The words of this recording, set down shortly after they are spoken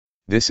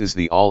This is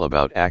the All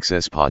About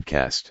Access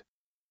podcast.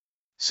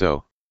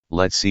 So,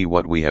 let's see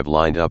what we have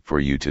lined up for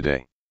you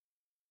today.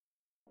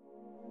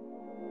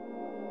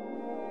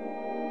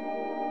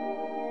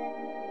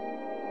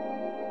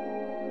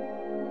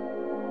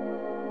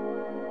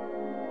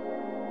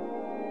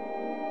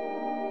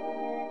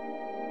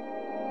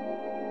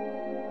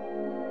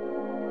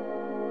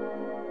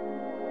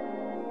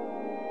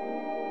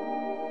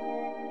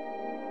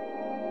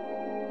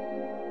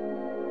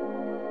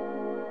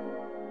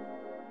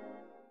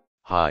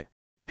 Hi,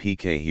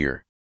 PK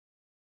here.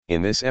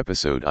 In this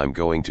episode I'm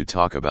going to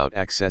talk about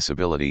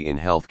accessibility in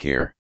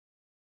healthcare.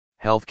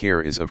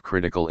 Healthcare is of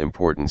critical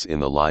importance in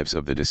the lives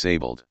of the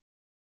disabled.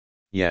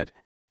 Yet,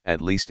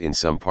 at least in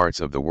some parts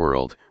of the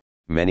world,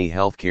 many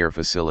healthcare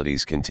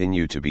facilities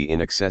continue to be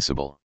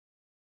inaccessible.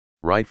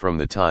 Right from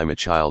the time a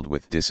child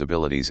with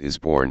disabilities is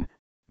born,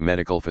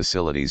 medical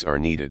facilities are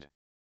needed.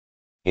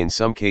 In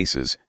some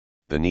cases,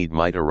 the need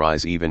might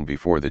arise even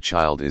before the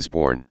child is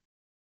born.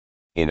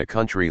 In a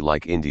country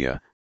like India,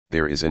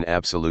 there is an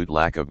absolute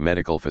lack of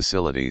medical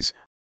facilities,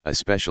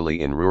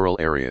 especially in rural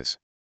areas.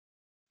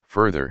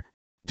 Further,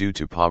 due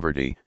to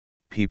poverty,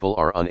 people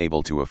are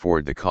unable to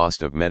afford the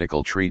cost of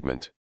medical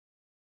treatment.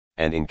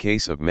 And in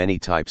case of many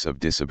types of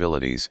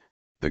disabilities,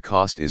 the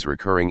cost is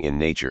recurring in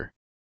nature.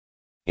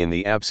 In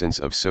the absence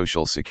of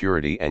social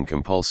security and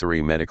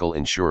compulsory medical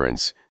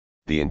insurance,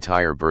 the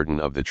entire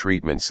burden of the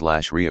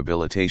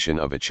treatment/rehabilitation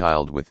of a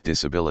child with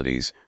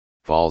disabilities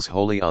falls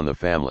wholly on the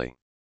family.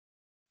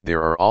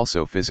 There are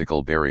also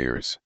physical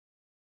barriers.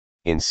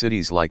 In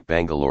cities like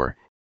Bangalore,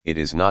 it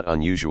is not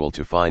unusual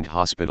to find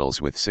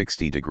hospitals with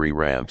 60-degree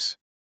ramps.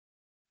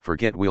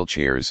 Forget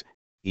wheelchairs,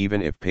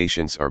 even if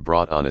patients are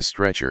brought on a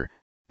stretcher,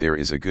 there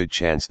is a good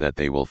chance that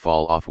they will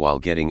fall off while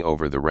getting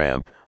over the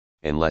ramp,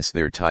 unless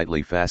they're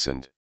tightly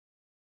fastened.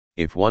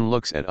 If one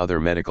looks at other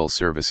medical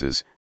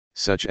services,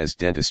 such as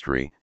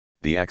dentistry,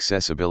 the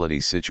accessibility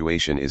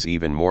situation is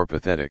even more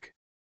pathetic.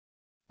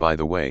 By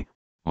the way,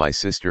 my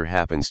sister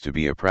happens to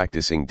be a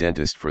practicing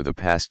dentist for the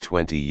past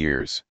 20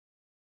 years.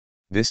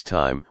 This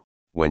time,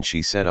 when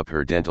she set up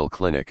her dental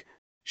clinic,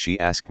 she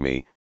asked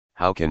me,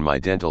 how can my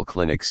dental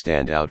clinic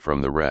stand out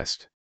from the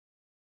rest?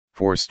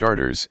 For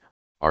starters,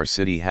 our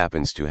city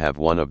happens to have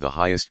one of the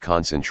highest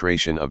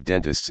concentration of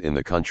dentists in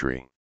the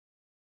country.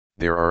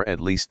 There are at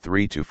least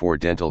 3 to 4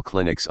 dental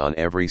clinics on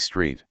every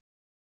street.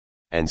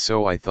 And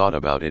so I thought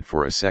about it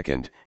for a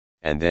second,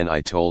 and then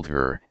I told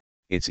her,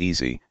 it's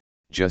easy.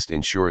 Just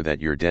ensure that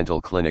your dental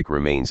clinic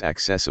remains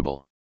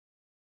accessible.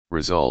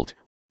 Result,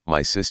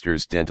 my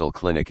sister's dental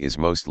clinic is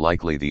most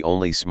likely the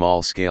only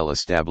small-scale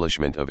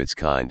establishment of its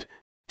kind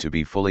to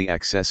be fully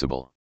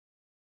accessible.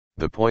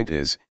 The point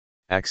is,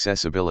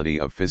 accessibility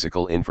of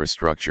physical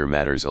infrastructure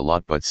matters a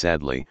lot, but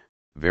sadly,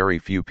 very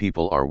few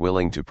people are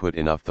willing to put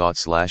enough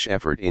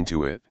thought/effort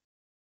into it.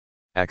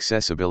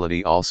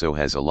 Accessibility also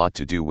has a lot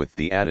to do with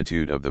the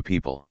attitude of the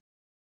people.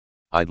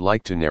 I'd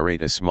like to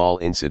narrate a small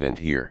incident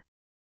here.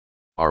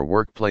 Our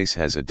workplace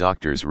has a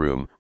doctor's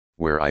room,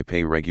 where I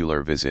pay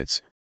regular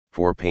visits,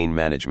 for pain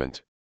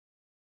management.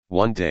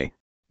 One day,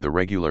 the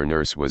regular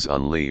nurse was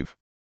on leave.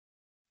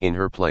 In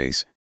her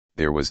place,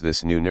 there was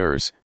this new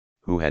nurse,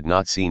 who had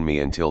not seen me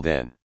until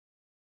then.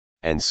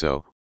 And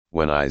so,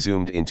 when I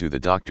zoomed into the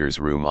doctor's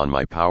room on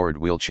my powered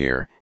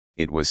wheelchair,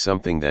 it was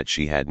something that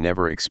she had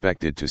never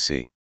expected to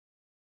see.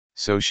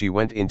 So she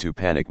went into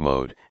panic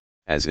mode,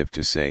 as if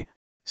to say,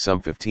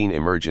 some 15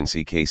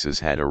 emergency cases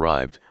had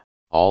arrived,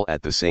 all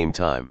at the same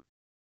time.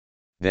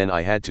 Then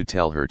I had to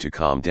tell her to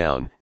calm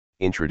down,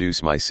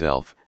 introduce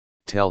myself,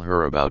 tell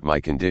her about my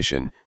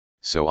condition,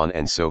 so on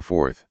and so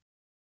forth.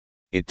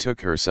 It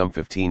took her some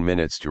 15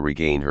 minutes to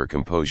regain her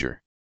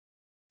composure.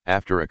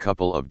 After a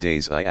couple of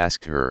days I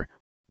asked her,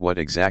 what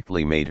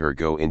exactly made her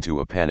go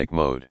into a panic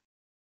mode.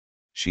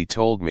 She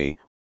told me,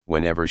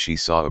 whenever she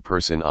saw a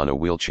person on a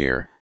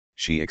wheelchair,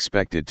 she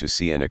expected to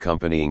see an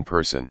accompanying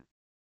person.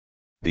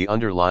 The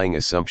underlying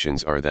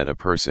assumptions are that a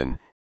person,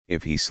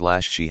 if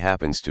he/she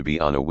happens to be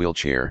on a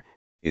wheelchair,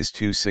 is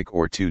too sick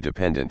or too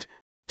dependent,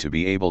 to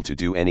be able to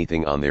do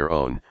anything on their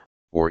own,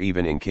 or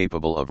even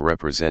incapable of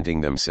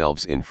representing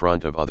themselves in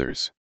front of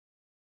others.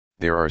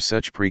 There are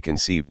such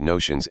preconceived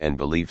notions and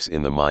beliefs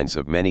in the minds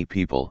of many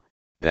people,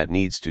 that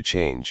needs to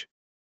change.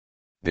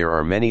 There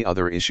are many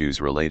other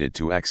issues related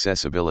to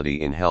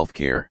accessibility in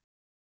healthcare.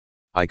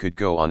 I could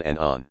go on and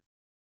on.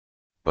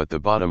 But the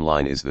bottom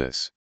line is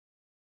this.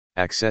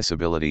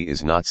 Accessibility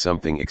is not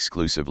something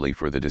exclusively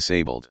for the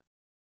disabled.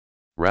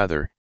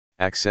 Rather,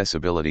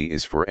 accessibility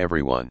is for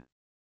everyone.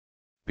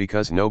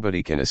 Because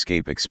nobody can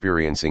escape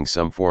experiencing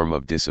some form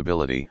of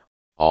disability,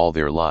 all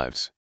their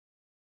lives.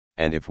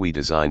 And if we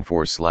design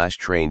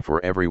for/train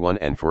for everyone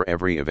and for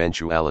every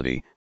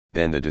eventuality,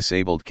 then the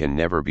disabled can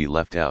never be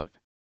left out.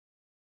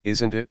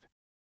 Isn't it?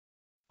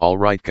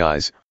 Alright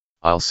guys,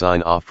 I'll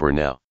sign off for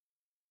now.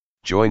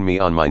 Join me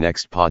on my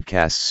next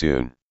podcast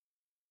soon.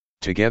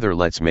 Together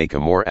let's make a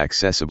more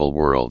accessible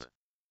world.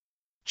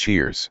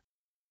 Cheers.